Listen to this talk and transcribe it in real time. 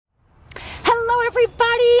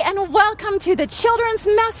everybody, and welcome to the children's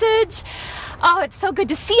message. Oh, it's so good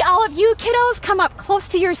to see all of you kiddos. Come up close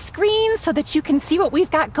to your screen so that you can see what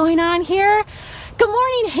we've got going on here. Good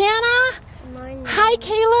morning, Hannah. Good morning. Hi,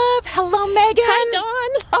 Caleb. Hello, Megan. Hi,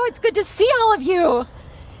 Dawn. Oh, it's good to see all of you.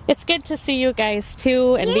 It's good to see you guys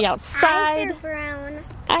too and be outside. Eyes are brown.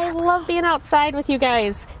 I love being outside with you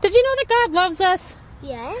guys. Did you know that God loves us?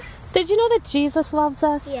 Yes. Did you know that Jesus loves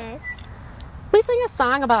us? Yes. We sing a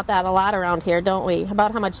song about that a lot around here, don't we?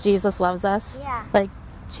 About how much Jesus loves us. Yeah. Like,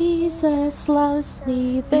 Jesus loves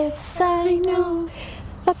me, this I know.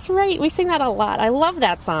 That's right. We sing that a lot. I love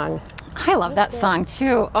that song. I love that song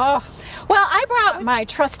too. Oh, well, I brought my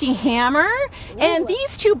trusty hammer, and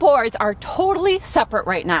these two boards are totally separate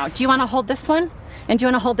right now. Do you want to hold this one? And do you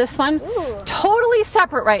want to hold this one? Ooh. Totally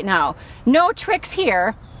separate right now. No tricks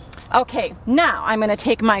here. Okay, now I'm going to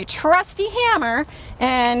take my trusty hammer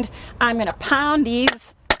and I'm going to pound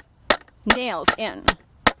these nails in.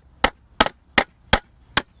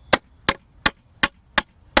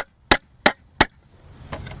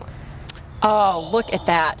 Oh, look at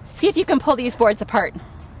that. See if you can pull these boards apart.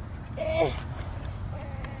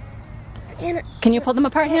 Can you pull them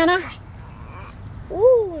apart, Hannah?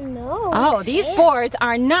 Ooh, no. Oh, these boards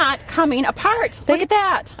are not coming apart. Look at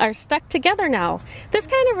that. Are stuck together now. This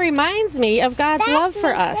kind of reminds me of God's love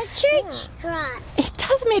for us. The church cross. It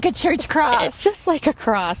does make a church cross. It's just like a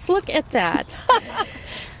cross. Look at that.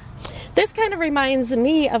 This kind of reminds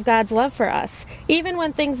me of God's love for us. Even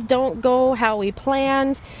when things don't go how we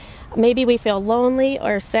planned, maybe we feel lonely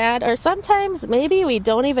or sad, or sometimes maybe we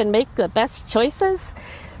don't even make the best choices.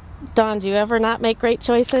 Dawn, do you ever not make great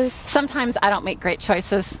choices? Sometimes I don't make great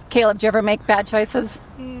choices. Caleb, do you ever make bad choices?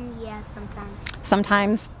 Yeah, sometimes.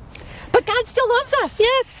 Sometimes. But God still loves us.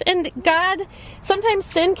 Yes, and God, sometimes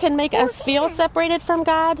sin can make us feel separated from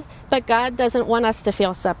God, but God doesn't want us to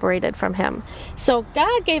feel separated from Him. So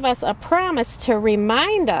God gave us a promise to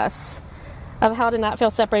remind us of how to not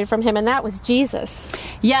feel separated from Him, and that was Jesus.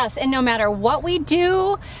 Yes, and no matter what we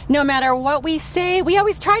do, no matter what we say, we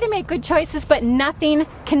always try to make good choices, but nothing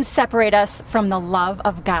can separate us from the love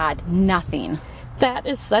of God. Nothing. That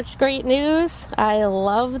is such great news. I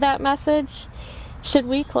love that message. Should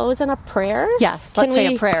we close in a prayer? Yes, let's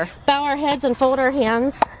say a prayer. Bow our heads and fold our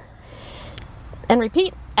hands and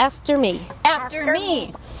repeat after me. After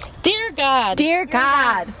me. Dear God. Dear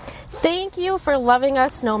God. Thank you for loving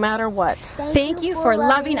us no matter what. Thank you for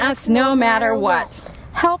loving us no matter what.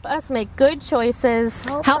 Help us make good choices.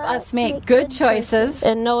 Help us make good choices.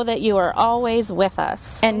 And know that you are always with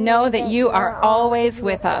us. And know that you are always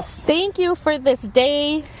with us. Thank you for this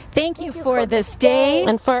day. Thank you for this day.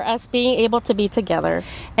 And for us being able to be together.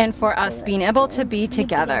 And for us being able to be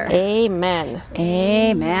together. Amen.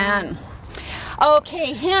 Amen.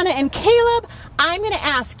 Okay, Hannah and Caleb, I'm going to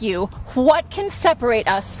ask you, what can separate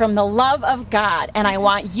us from the love of God? And I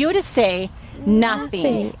want you to say,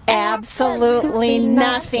 nothing. Absolutely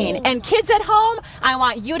nothing. And kids at home, I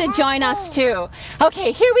want you to join us too.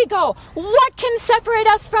 Okay, here we go. What can separate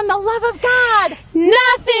us from the love of God?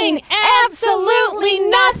 Nothing. Absolutely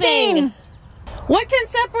nothing. What can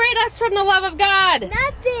separate us from the love of God?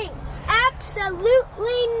 Nothing.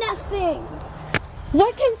 Absolutely nothing.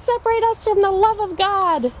 What can separate us from the love of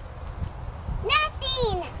God?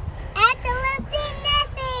 Nothing. Absolutely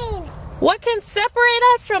nothing. What can separate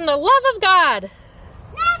us from the love of God?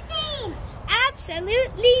 Nothing.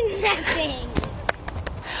 Absolutely nothing.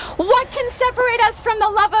 What can separate us from the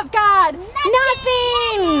love of God?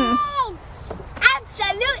 Nothing.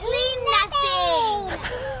 Absolutely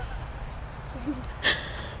nothing.